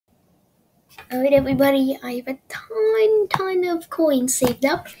Alright, everybody, I have a ton of coins saved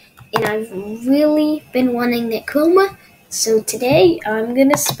up, and I've really been wanting that chroma, so today I'm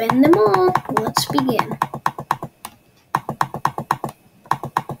gonna spend them all. Let's begin.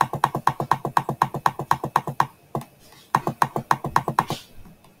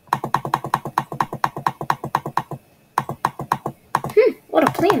 What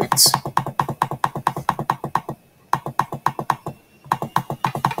are planets?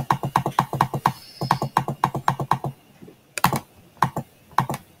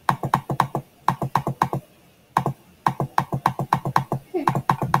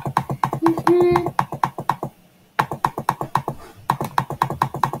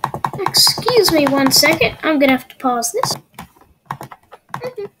 Excuse me 1 second, I'm gonna have to pause this.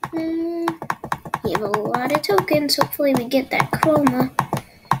 You have a lot of tokens, hopefully we get that chroma.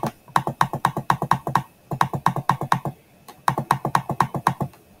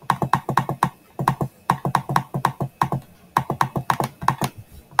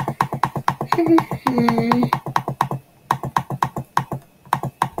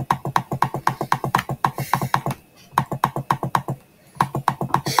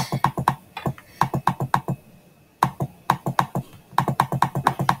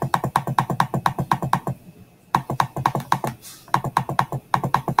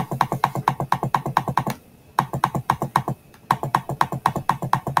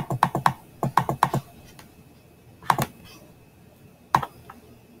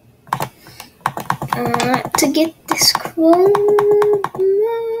 To get this chroma.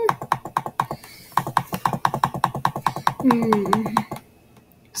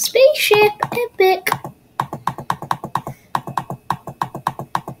 Spaceship epic.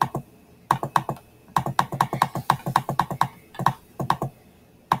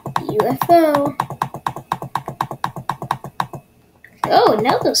 UFO. Oh,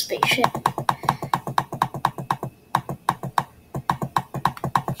 another spaceship.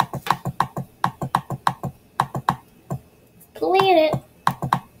 Planet.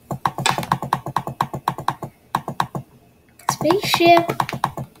 Spaceship.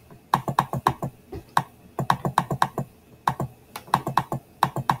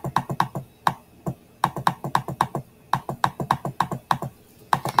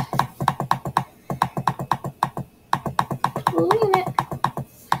 Planet.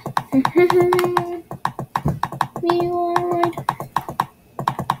 Reward.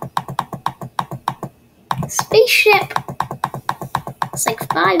 Spaceship. It's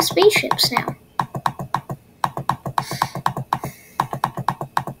like 5 spaceships now.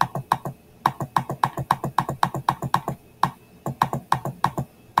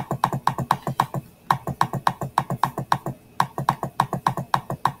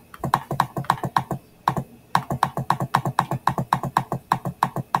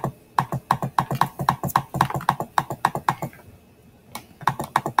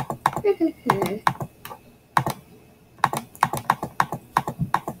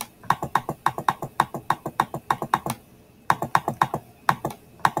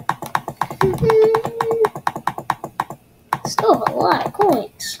 Still have a lot of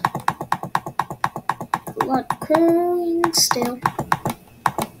coins. A lot of coins still.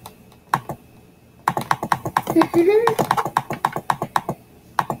 Planet.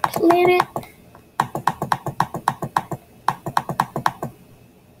 Planet.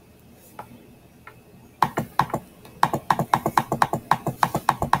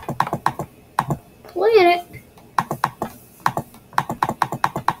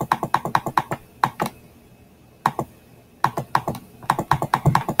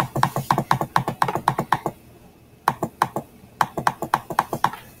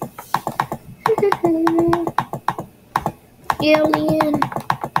 Alien.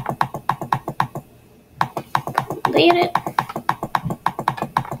 Planet.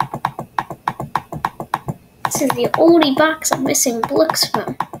 This is the only box I'm missing blooks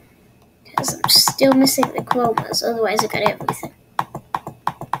from. Because I'm still missing the chromas, otherwise I got everything.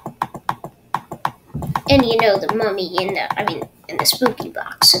 And you know the mummy in the spooky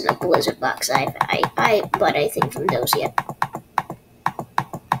box and the blizzard box. But I think from those yet.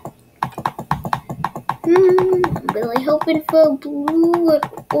 I'm really hoping for blue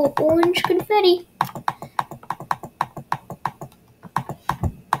or orange confetti.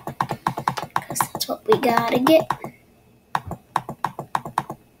 Because that's what we gotta get.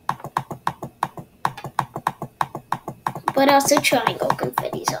 But also triangle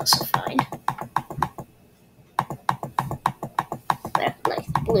confetti is also fine. But I like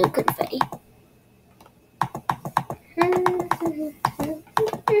the blue confetti.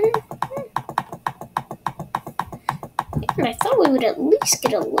 I thought we would at least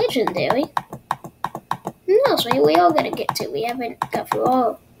get a legendary. No, so we all gotta get to. We haven't got through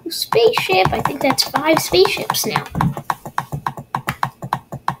all. Spaceship. I think that's 5 spaceships now.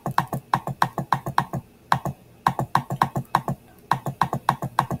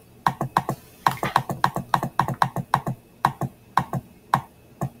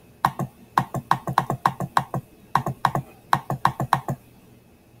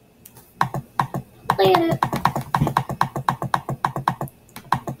 Planet.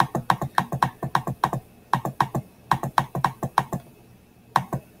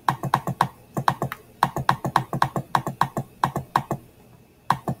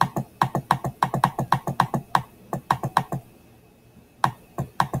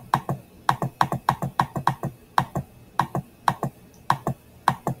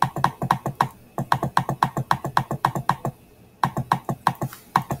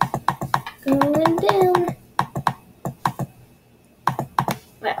 Going down.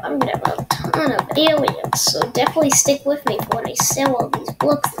 Well, I'm gonna have a ton of aliens, so definitely stick with me for when I sell all these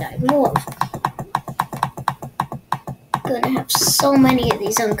blocks that I have more of. I'm gonna have so many of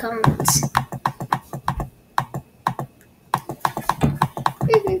these uncommons.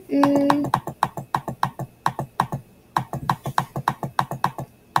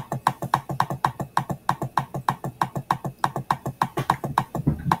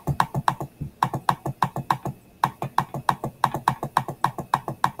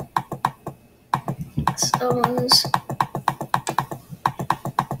 Those.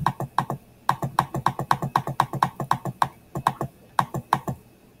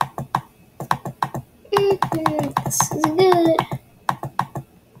 This is good.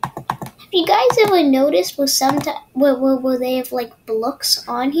 Have you guys ever noticed with where they have like blocks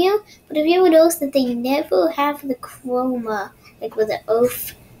on here? But have you ever noticed that they never have the chroma, like where the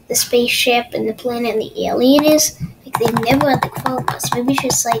Earth, the spaceship, and the planet and the alien is? Like they never have the chroma. So maybe it's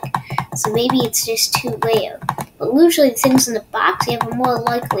just like, so maybe it's just too rare. But usually the things in the box you have a more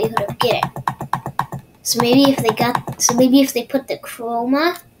likelihood of getting. So maybe if they put the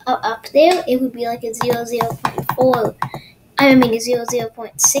chroma up there, it would be like a 0.4. I mean a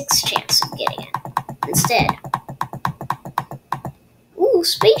 0.6 chance of getting it instead. Ooh,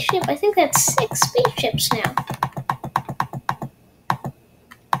 spaceship! I think that's 6 spaceships now.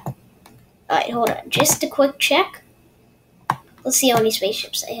 Alright, hold on. Just a quick check. Let's see how many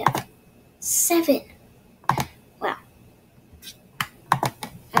spaceships I have. 7. Wow.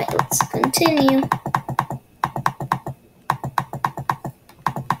 Alright, let's continue.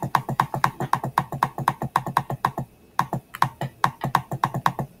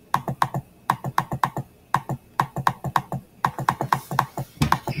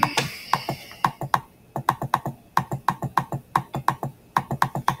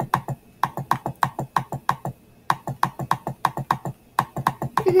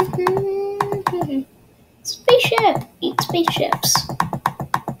 Spaceship! Eat spaceships.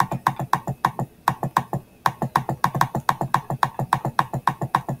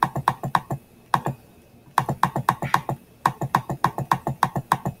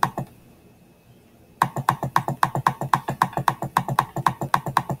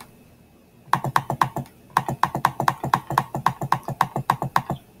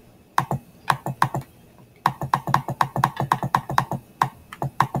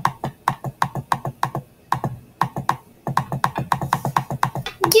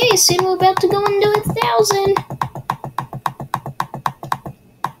 Yay, soon we're about to go into 1,000.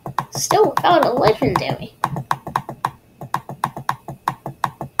 Still without a legendary.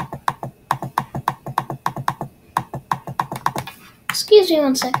 Excuse me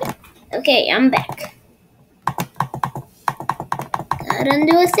 1 second. Okay, I'm back. Got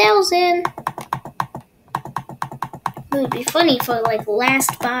under 1,000. It would be funny if like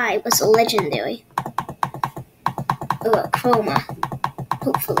last buy was a legendary. Or a chroma.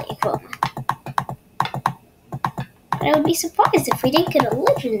 Hopefully a chroma. But I would be surprised if we didn't get a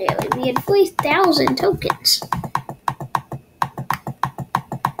legendary. We had 3,000 tokens.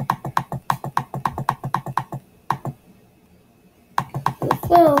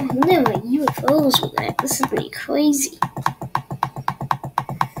 UFO, there are UFOs with that. This is gonna be crazy.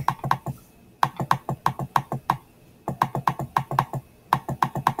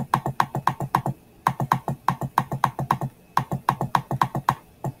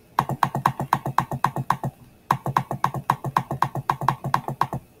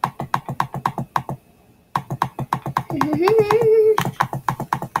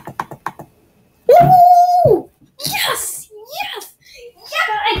 Woo! Yes! Yes!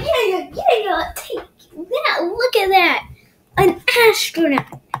 Yeah! Take that! Look at that!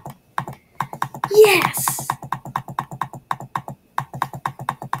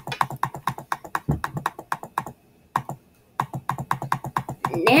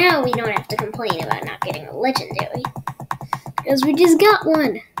 Now we don't have to complain about not getting a legendary, because we just got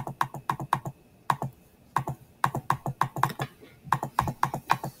one.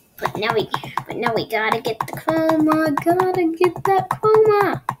 But now we gotta get the chroma. Gotta get that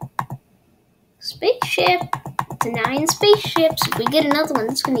chroma. Spaceship. It's 9 spaceships. If we get another one,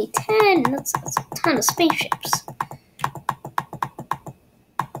 that's gonna be 10. That's a ton of spaceships.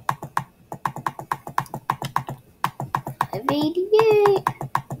 588.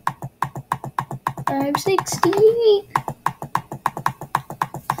 568.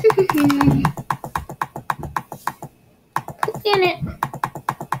 Put in it.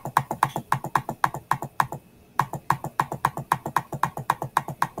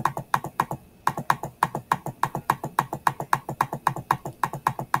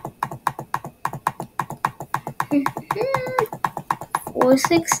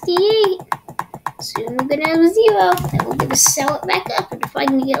 $468. Soon we're gonna have 0. Then we're gonna sell it back up, and if I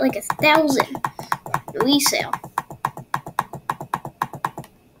can get like 1,000, resale.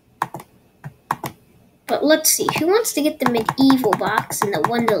 But let's see, who wants to get the medieval box and the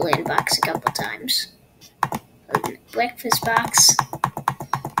Wonderland box a couple times? The breakfast box.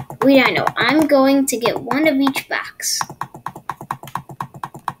 I know. I'm going to get one of each box.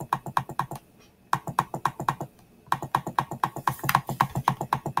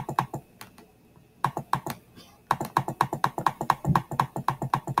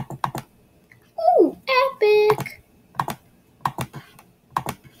 Ooh, epic!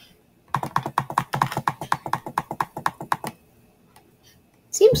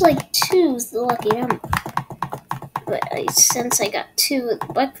 Seems like 2's the lucky number. But since I got 2 of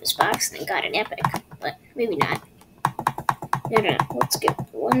the breakfast box, then I got an epic. But maybe not. No. Let's get the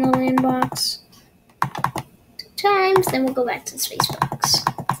Wonderland box 2 times, then we'll go back to the space box.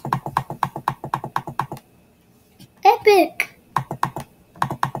 Epic!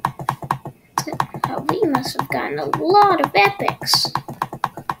 Oh, we must have gotten a lot of epics.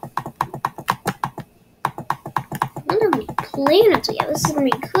 What are we planets we have? This is gonna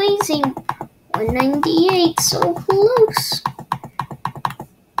be crazy. 198, so close.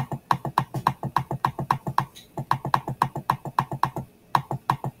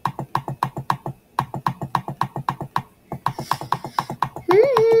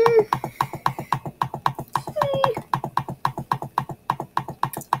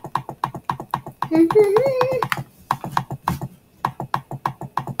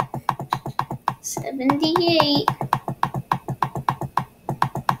 $78.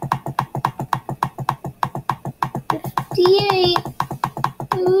 58,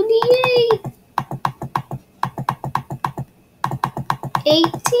 38,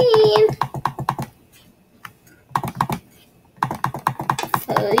 18,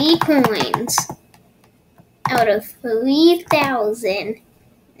 30 coins out of 3,000.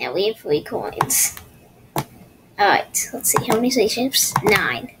 Now we have 3 coins. Alright, let's see, how many spaceships?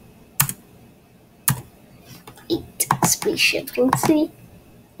 9. 8 spaceships, let's see.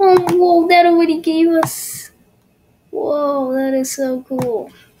 Oh, whoa, that already gave us. Whoa, that is so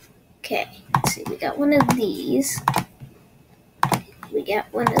cool. Okay, let's see, we got one of these. We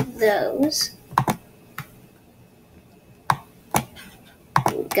got one of those.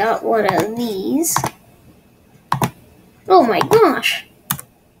 We got one of these. Oh my gosh!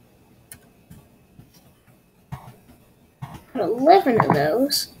 Got 11 of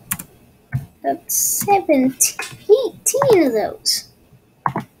those. Got 18 of those.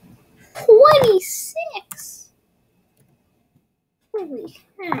 26! Holy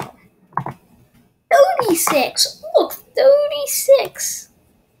cow. 36! Look, 36!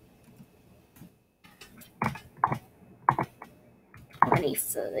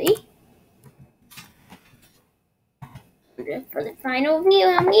 23. For the final view,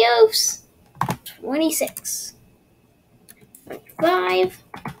 how many oafs? 26. 25.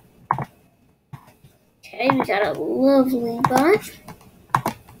 Okay, we got a lovely bot.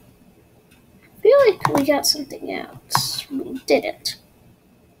 I feel like we got something else. We didn't.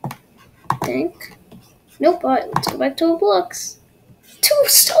 I think. Nope, alright, let's go back to our blocks.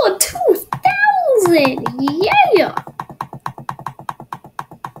 2,000! Yeah!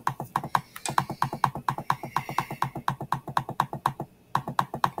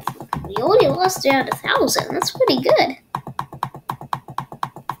 We only lost around 1,000. That's pretty good.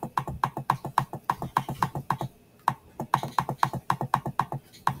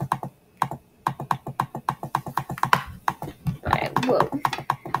 Alright, whoa.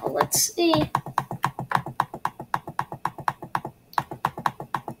 Now let's see.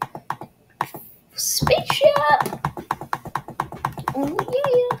 Spaceship! Oh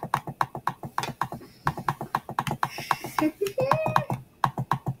yeah!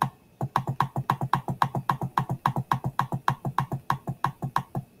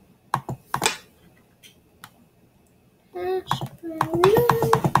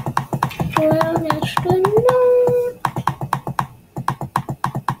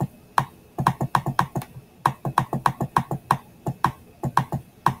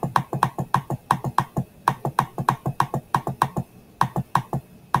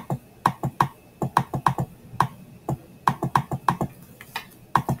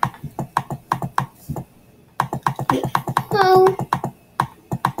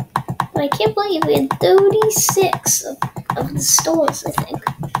 like we had 36 of the stores, I think.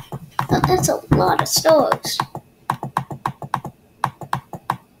 Oh, that's a lot of stores.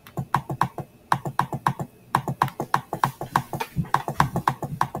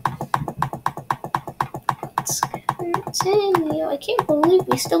 Let's continue. I can't believe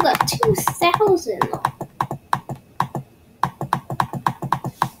we still got 2,000 though.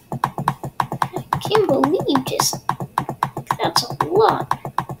 I can't believe that's a lot.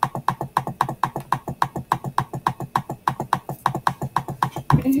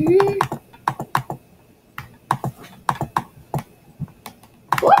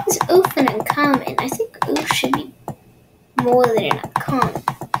 What is oof and uncommon? I think oof should be more than an uncommon.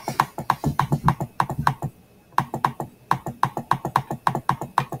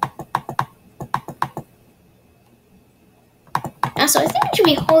 So I think it should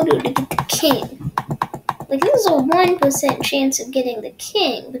be harder to get the king. Like, this is a 1% chance of getting the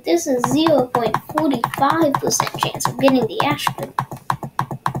king, but this is 0.45% chance of getting the astronaut.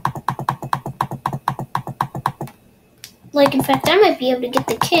 Like, in fact, I might be able to get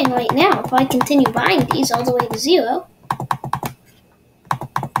the king right now if I continue buying these all the way to 0.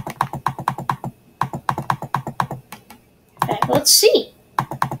 In fact, let's see.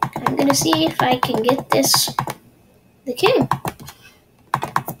 I'm gonna see if I can get the king.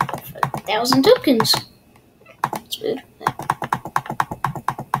 1,000 tokens. That's weird.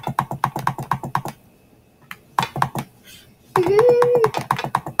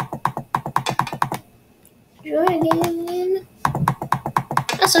 Dragon.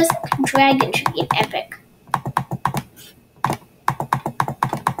 Also, I think dragon should be an epic.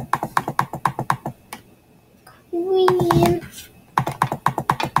 Queen.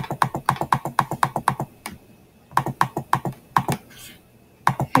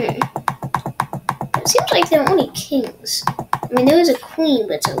 It seems like there are only kings. I mean, there is a queen,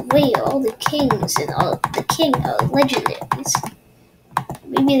 but it's a rare. All the kings and all the king are legendaries.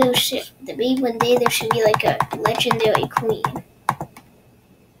 Maybe one day there should be like a legendary queen.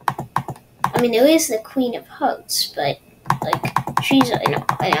 I mean, there is the Queen of Hearts, but like she's an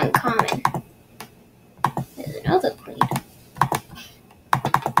uncommon. There's another queen.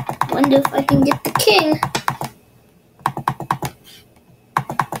 Wonder if I can get the king.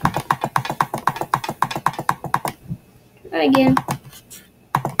 Try again.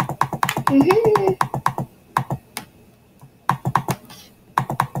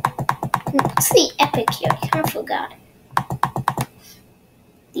 What's the epic here? I kind of forgot.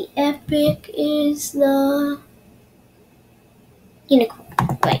 The epic is the unicorn,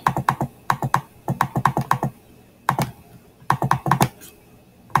 right?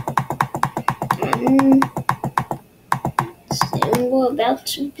 Soon we're about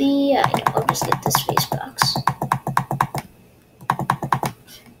to be. I'll just get this face box.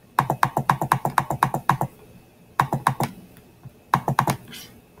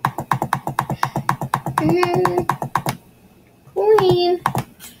 Queen.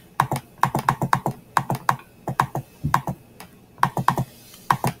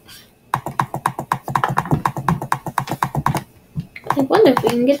 I wonder if we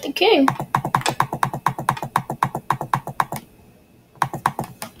can get the king.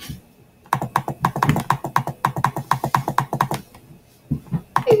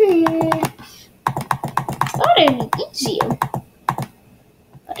 Thought it'd be easier.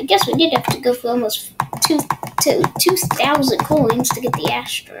 But I guess we did have to go for almost 2,000 coins to get the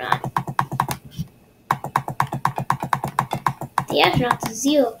astronaut. The astronaut's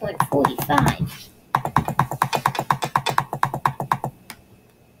 0.45.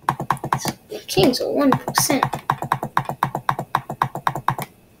 The kings are 1%.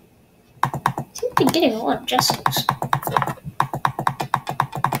 Seem to be getting a lot of justice.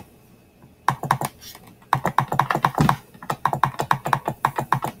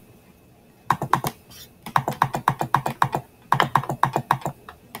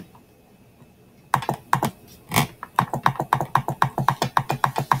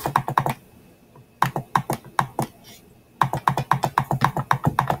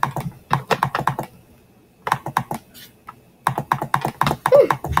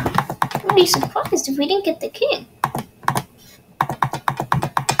 I'd be surprised if we didn't get the king.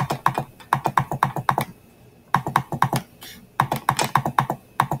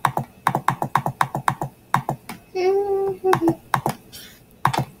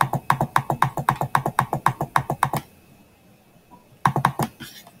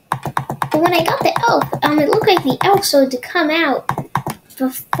 But when I got the elf, it looked like the elf started to come out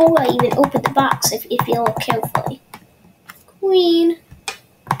before I even opened the box, if you look carefully. Queen.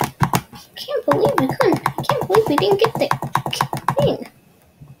 I can't believe we didn't get the king.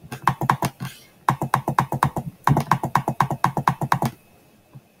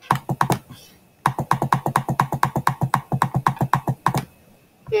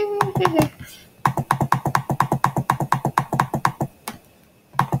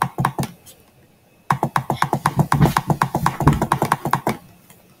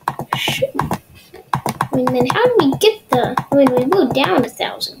 mean, then how do we get the... I mean, we go down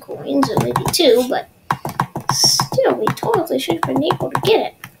 1,000 coins, or maybe 2, but still, we totally should have been able to get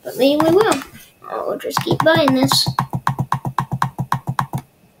it. But maybe we will. I'll just keep buying this.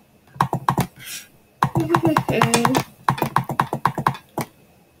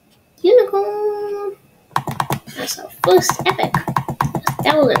 Unicorn! That's our first epic.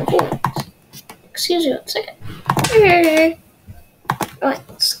 1,000 coins. Excuse me 1 second. Alright,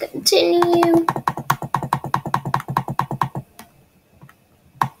 let's continue.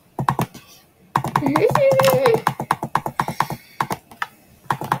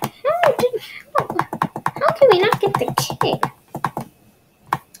 How can we not get the king?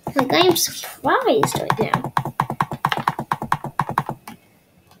 Like, I am surprised right now.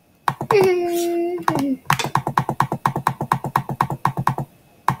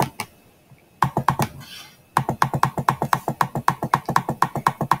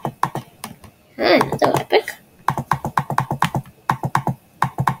 Another epic.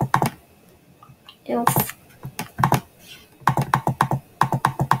 Elf.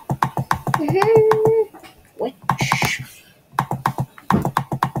 Witch.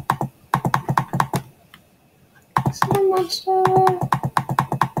 Slime monster.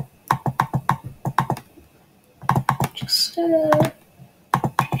 Just slime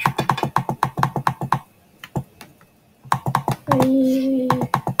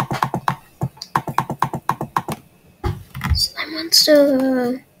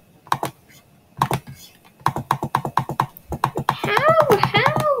monster. How?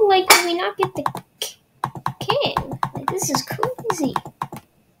 Like, did we not get the king? Like, this is crazy.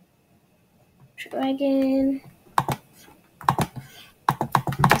 Dragon.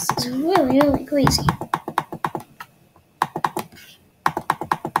 This is really, really crazy.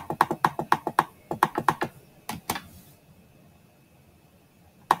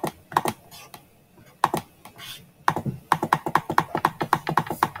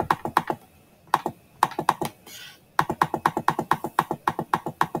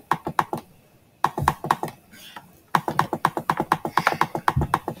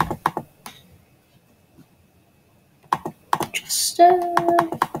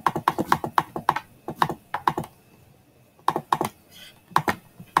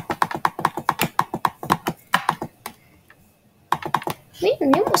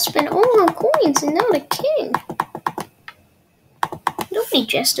 Man, we almost spent all our coins and now the king. Nobody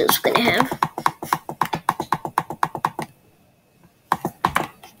Jester's gonna have.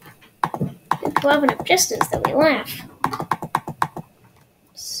 People have enough Jesters that we laugh.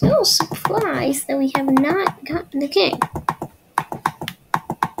 So surprised that we have not gotten the king.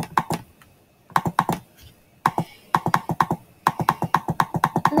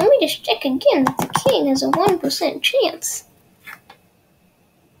 Let me just check again that the king has a 1% chance.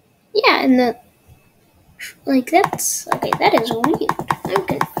 Yeah, and the... Like, that's... Okay, that is weird. I'm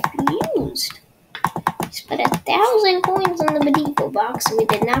confused. We spent 1,000 coins on the medieval box and we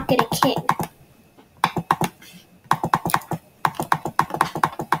did not get a king.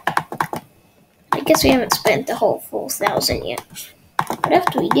 I guess we haven't spent the whole full 1,000 yet. But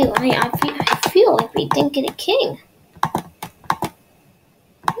after we do, I feel like we didn't get a king.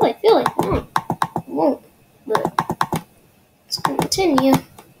 I feel like we won't. But let's continue.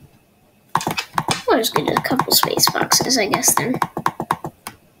 I'll just get a couple space boxes, I guess, then.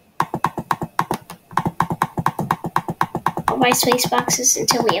 I'll buy space boxes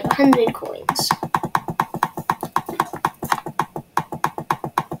until we have 100 coins.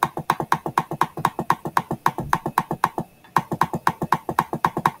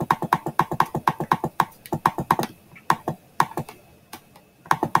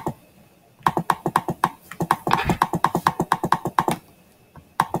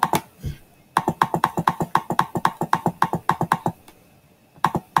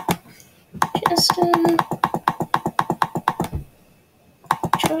 Just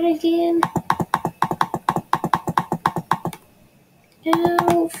try again.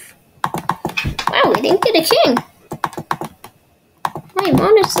 Elf. Wow, we didn't get a king. I'm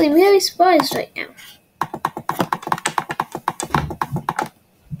honestly really surprised right now.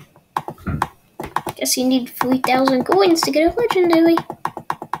 Guess you need 3,000 coins to get a legendary.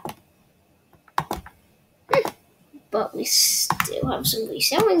 But we still have some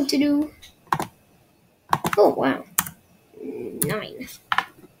reselling to do. Oh, wow. 9.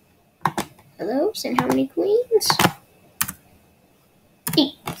 Hello, and how many queens?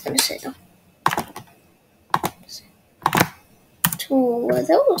 8 for the sale. 2 of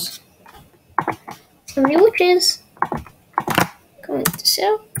those. How many witches? Going to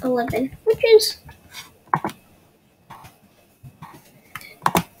sell 11 witches.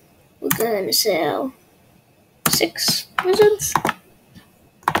 We're going to sell 6 wizards.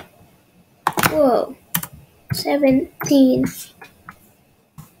 Whoa. 17.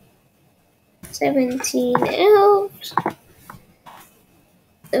 17 elves.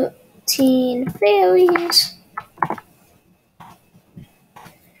 13 fairies.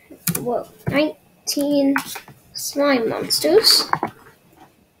 Whoa. 19 slime monsters.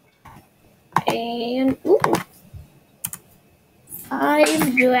 And, ooh,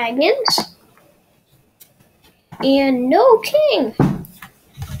 5 dragons. And no king.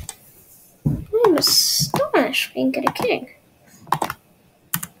 I'm astonished we didn't get a king.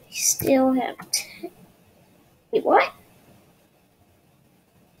 We still have 10. Wait, what?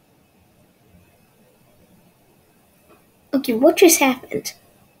 Okay, what just happened?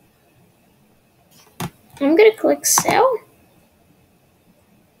 I'm gonna click sell.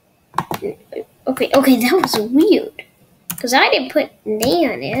 Okay, that was weird. Because I didn't put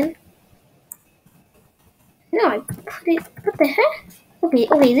Nan in. No, I put it. What the heck?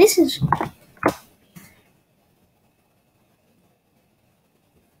 Okay, this is.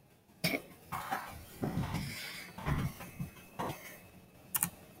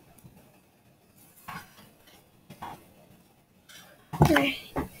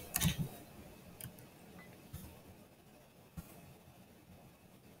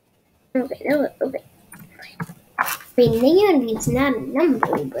 Okay, that was. Okay. I mean, Nan means not a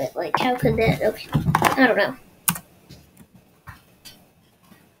number, but like, how could that. Okay, I don't know.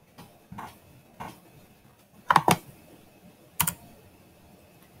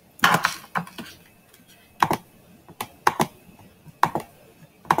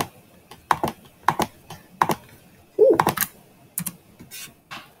 Ooh.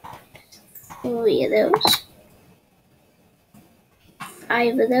 3 of those.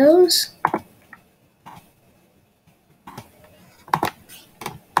 5 of those.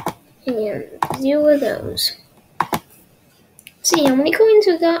 And 0 of those. Let's see how many coins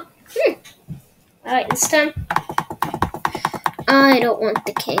we got. Alright, this time. I don't want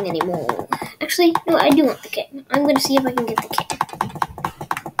the king anymore. Actually, no, I do want the king. I'm gonna see if I can get the king.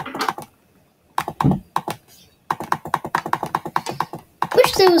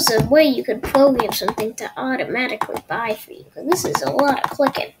 Wish there was a way you could program something to automatically buy for you, because this is a lot of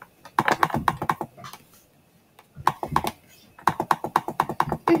clicking.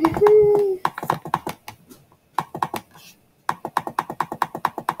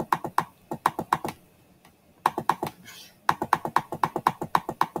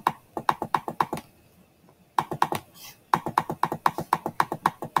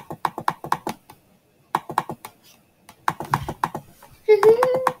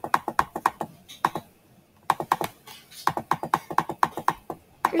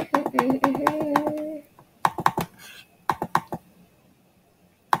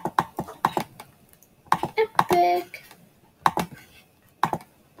 Epic.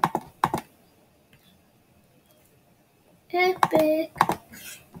 Epic.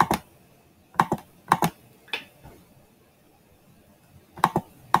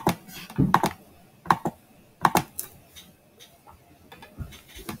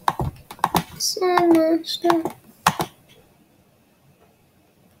 Slime monster.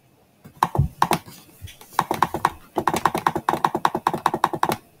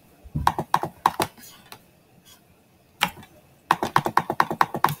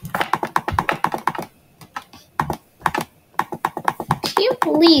 Can't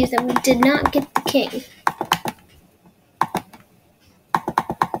believe that we did not get the king.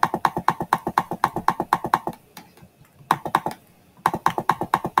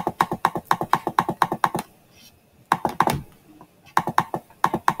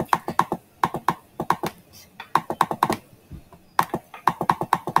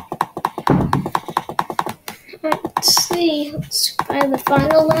 Let's see. Let's buy the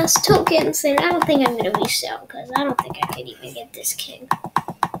final last tokens, and I don't think I'm gonna resell because I don't think I could even get this king.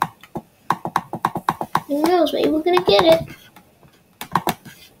 Who knows? Maybe we're gonna get it.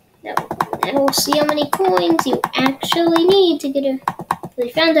 No, then we'll see how many coins you actually need to get it. We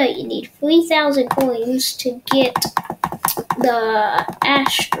found out you need 3,000 coins to get the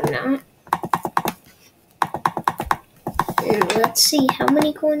astronaut. And let's see, how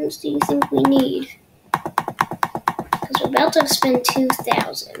many coins do you think we need? Because we're about to spend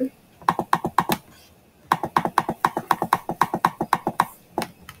 2,000.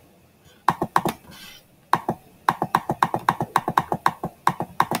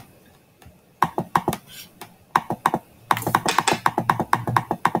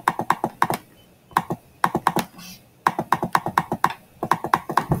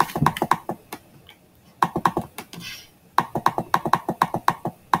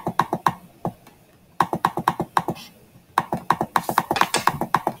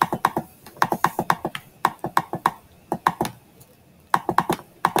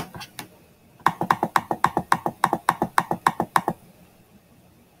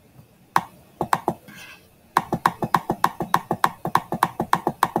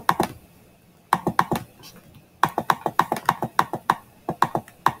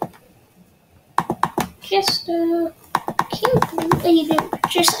 I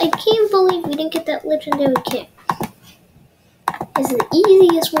can't believe we didn't get that legendary king. It's the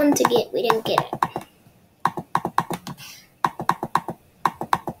easiest one to get. We didn't get it.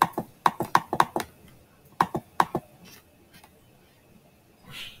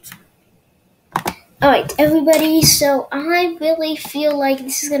 Alright, everybody, so I really feel like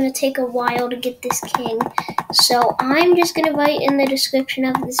this is going to take a while to get this king. So I'm just going to write in the description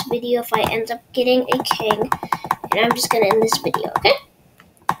of this video if I end up getting a king. And I'm just going to end this video, okay?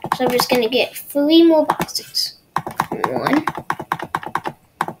 So I'm just going to get 3 more boxes. 1.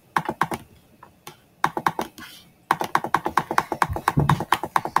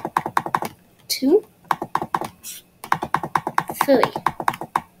 2. 3.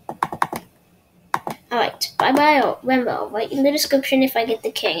 Alright, bye-bye. Remember, I'll write in the description if I get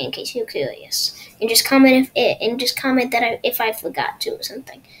the king in case you're curious. And just comment if I forgot to or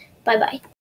something. Bye-bye.